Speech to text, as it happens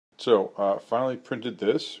So, finally printed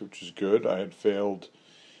this, which is good. I had failed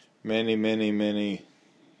many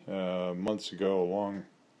months ago, a long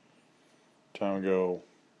time ago,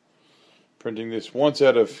 printing this once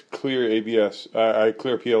out of clear ABS,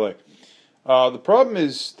 clear PLA. The problem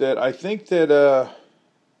is that I think that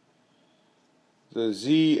the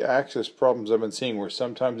Z-axis problems I've been seeing, where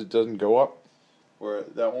sometimes it doesn't go up, where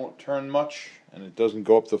that won't turn much, and it doesn't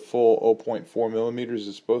go up the full 0.4 millimeters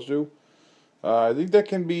it's supposed to. I think that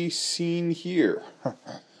can be seen here.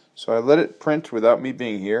 So I let it print without me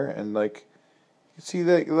being here, and like you see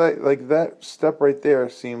that like that step right there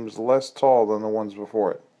seems less tall than the ones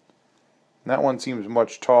before it. And that one seems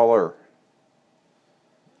much taller.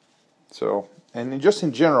 So, and just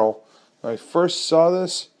in general, when I first saw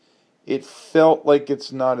this, it felt like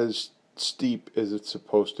it's not as steep as it's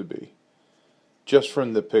supposed to be. Just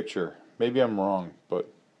from the picture. Maybe I'm wrong,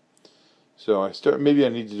 but so maybe I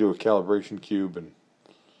need to do a calibration cube and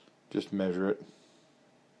just measure it.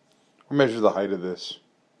 Or measure the height of this.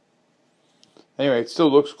 Anyway, it still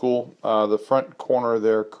looks cool. The front corner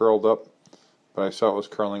there curled up, but I saw it was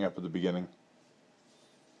curling up at the beginning.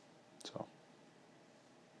 So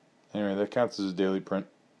anyway, that counts as a daily print.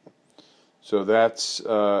 So that's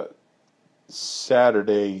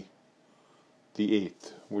Saturday the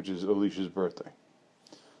 8th, which is Alicia's birthday.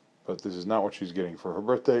 But this is not what she's getting for her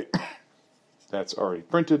birthday. That's already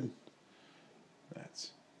printed.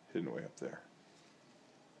 That's hidden way up there.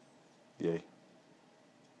 Yay.